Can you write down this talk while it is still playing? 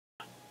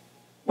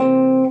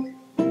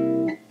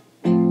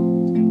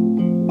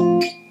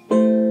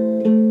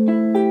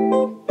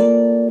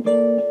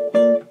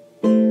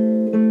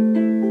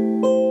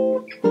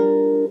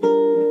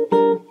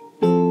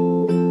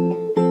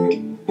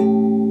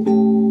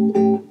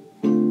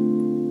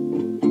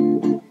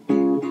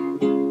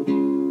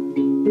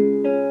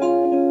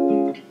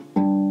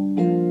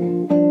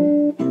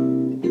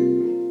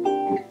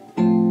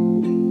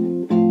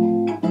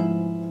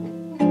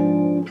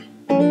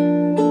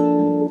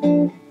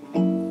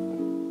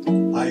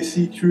I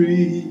see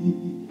trees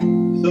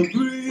of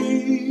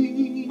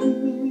green,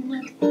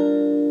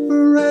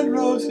 red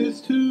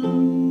roses too.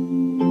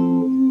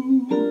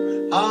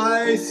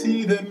 I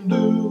see them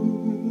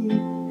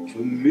bloom for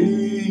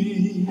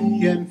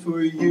me and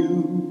for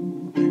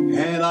you,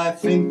 and I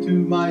think to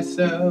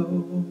myself,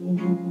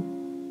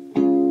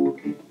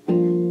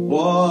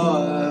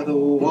 what a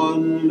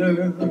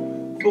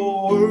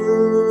wonderful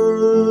world.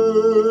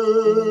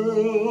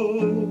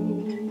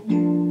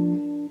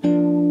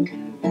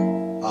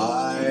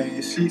 I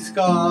see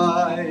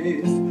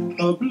skies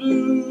of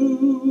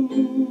blue,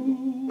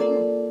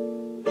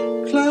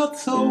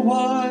 clouds so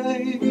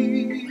white,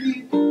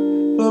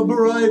 the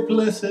bright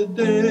blessed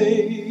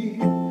day,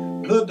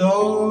 the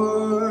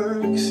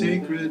dark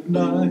sacred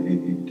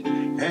night,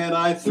 and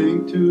I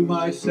think to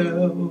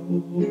myself,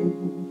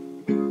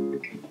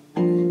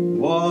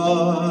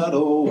 what a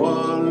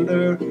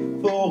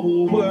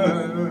wonderful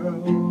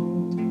world.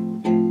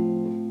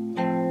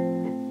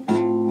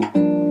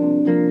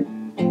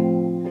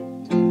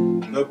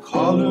 The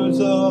colors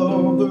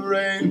of the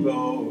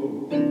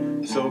rainbow,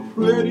 so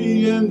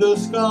pretty in the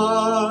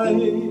sky,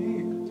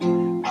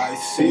 I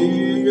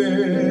see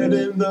it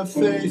in the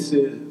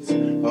faces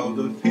of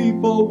the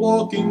people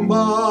walking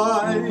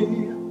by.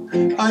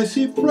 I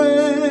see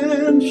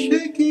friends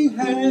shaking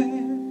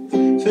hands,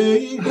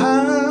 saying,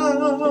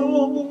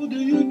 how do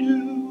you do?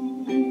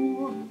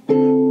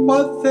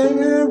 What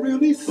they're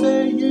really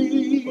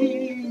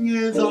saying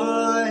is,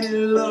 I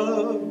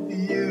love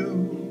you.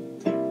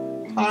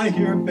 I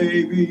hear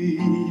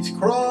babies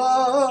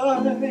cry,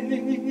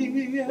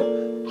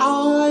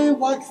 I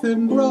watch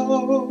them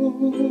grow.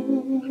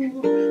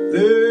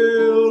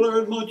 They'll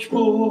learn much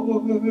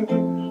more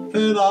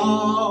than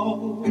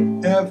I'll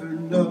ever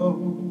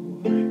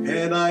know.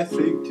 And I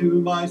think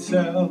to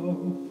myself,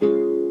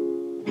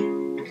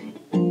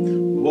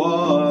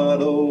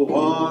 what a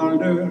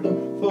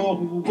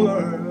wonderful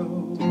world.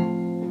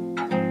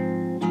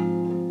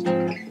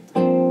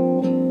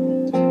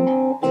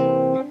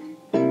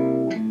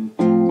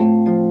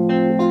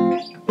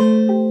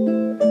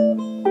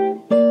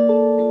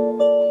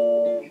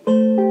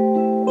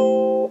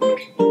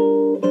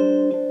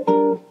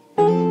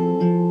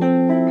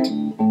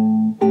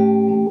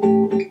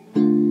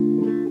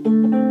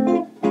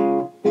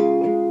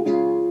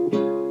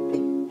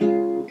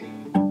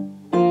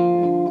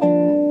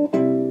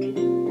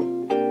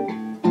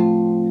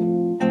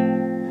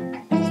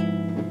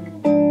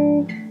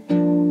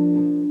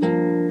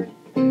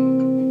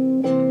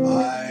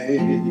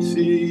 I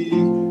see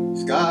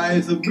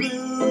skies of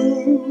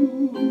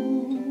blue,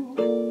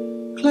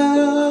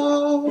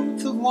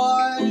 clouds of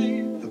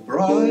white, the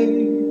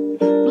bright,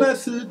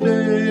 blessed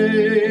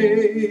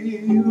day,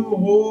 the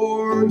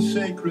warm,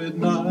 sacred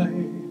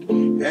night,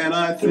 and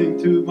I think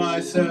to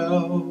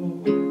myself,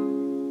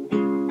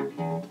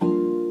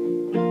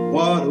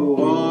 what a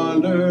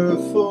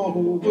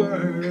wonderful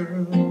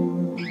world.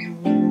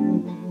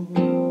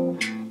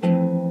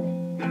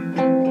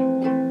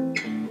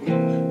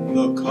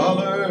 The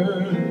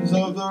colors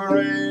of the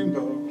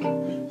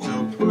rainbow,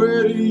 so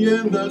pretty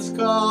in the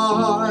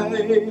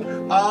sky,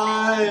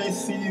 I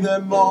see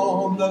them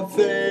on the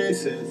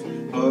faces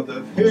of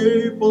the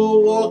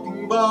people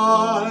walking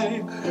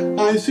by.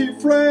 I see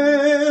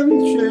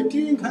friends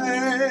shaking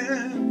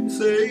hands,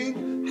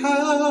 saying,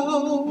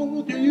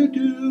 how do you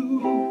do?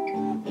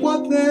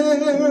 What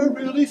they're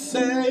really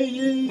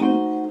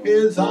saying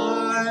is,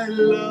 I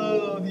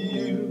love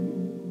you.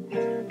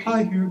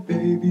 I hear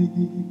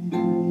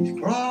babies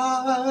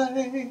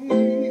cry,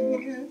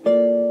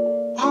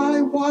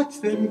 I watch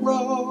them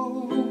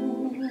grow.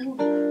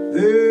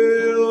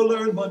 They'll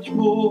learn much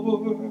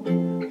more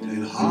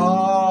than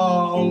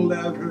I'll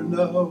ever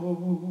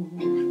know.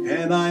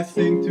 And I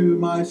think to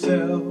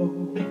myself,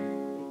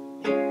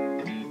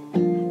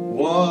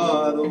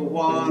 what a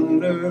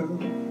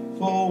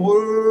wonderful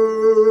world.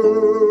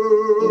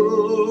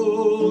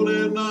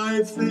 And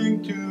I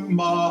think to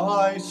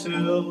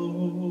myself,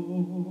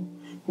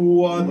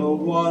 what a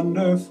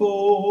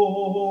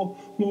wonderful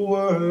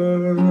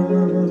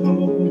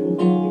world.